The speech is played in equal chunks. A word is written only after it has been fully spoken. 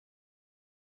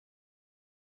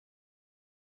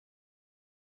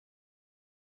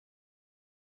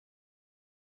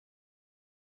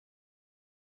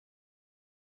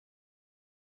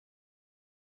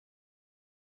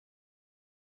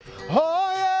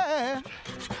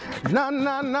Na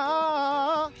na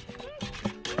na.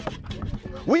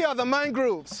 We are the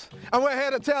mangroves, and we're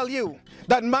here to tell you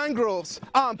that mangroves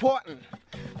are important.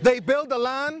 They build the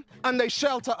land and they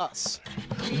shelter us.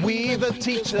 We the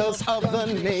teachers of the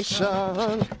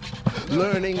nation,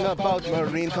 learning about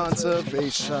marine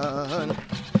conservation.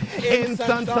 In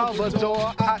San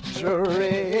Salvador at your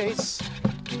race,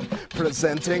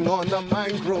 presenting on the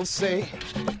mangrove say.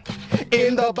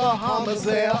 In the Bahamas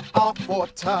there are 4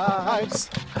 types: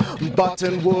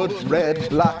 Buttonwood, red,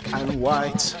 black and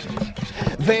white.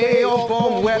 They all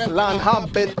form wetland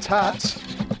habitat.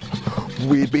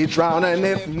 We'd be drowning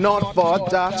if not for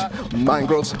that.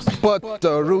 Mangroves put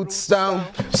the roots down,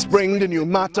 spring the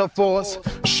pneumatophores,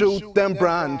 shoot them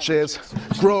branches,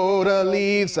 grow the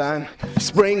leaves and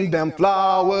spring them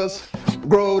flowers,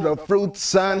 grow the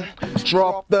fruits and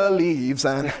drop the leaves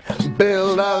and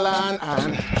build a land,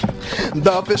 and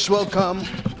the fish will come,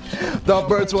 the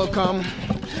birds will come,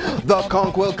 the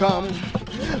conch will come,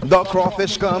 the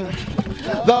crawfish come,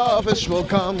 the fish will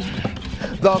come,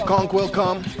 the conch will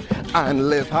come, and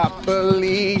live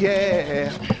happily,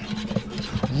 yeah.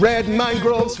 Red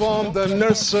mangroves form the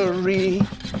nursery,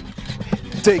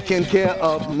 taking care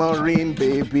of marine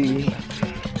baby.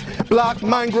 Black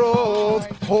mangroves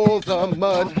hold the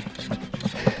mud,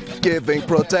 giving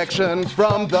protection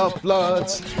from the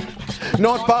floods.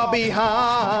 Not far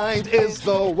behind is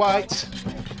the white,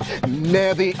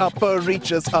 near the upper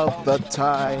reaches of the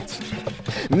tide.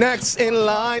 Next in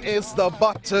line is the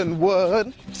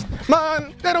buttonwood.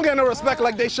 Man, they don't get no respect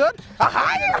like they should.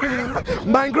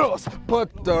 Mangroves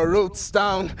put the roots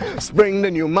down, spring the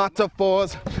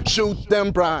pneumatophores, shoot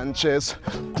them branches,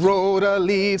 grow the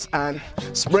leaves and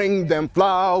spring them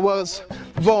flowers,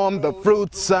 form the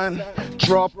fruits and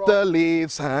drop the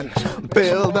leaves and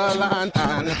build the land,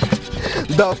 and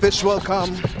the fish will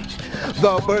come,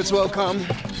 the birds will come,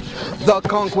 the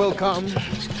conch will come,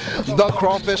 the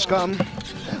crawfish come,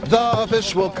 the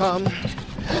fish will come,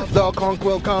 the conch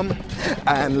will come,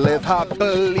 and live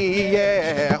happily,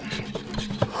 yeah.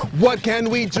 What can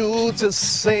we do to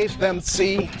save them,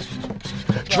 see?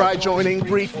 Try joining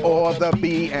BREEF or the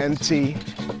BNT.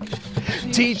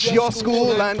 Teach your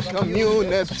school and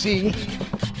community,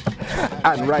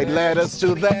 and write letters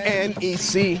to the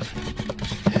NEC.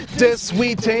 This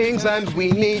we things and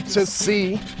we need to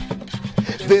see.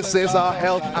 This is our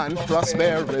health and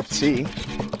prosperity.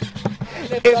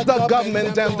 If the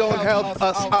government them don't help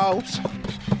us out,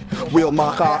 we'll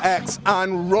mark our X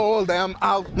and roll them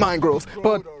out. Mangroves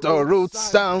put the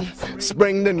roots down,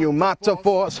 spring the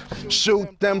pneumatophores,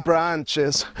 shoot them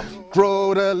branches,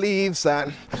 grow the leaves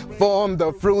and form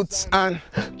the fruits and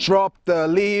drop the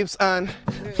leaves and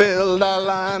build a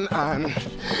land, and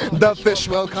the fish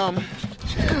will come,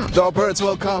 the birds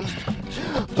will come,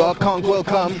 the conch will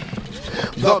come,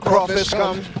 the crawfish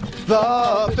come,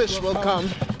 the fish will come,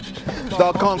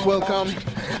 the conch will come,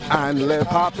 and live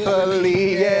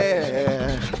happily,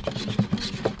 yeah.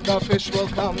 The fish will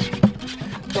come,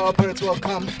 the birds will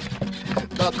come,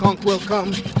 the conch will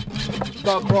come,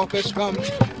 the crawfish come,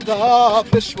 the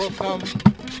fish will come,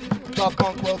 the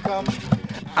conch will come,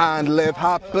 and live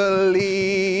happily.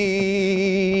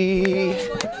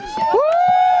 Woo!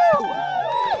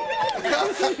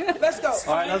 Let's go.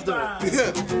 All right, let's do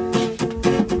it.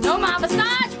 No, ma,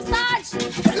 massage, massage.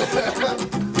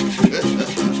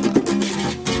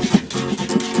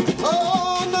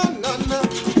 Oh, no, no, no.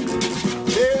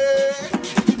 Yeah.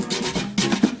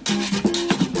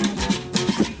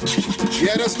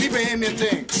 Yeah, that's me behaving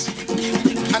things.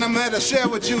 And I'm here to share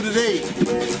with you today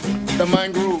the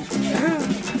mangrove.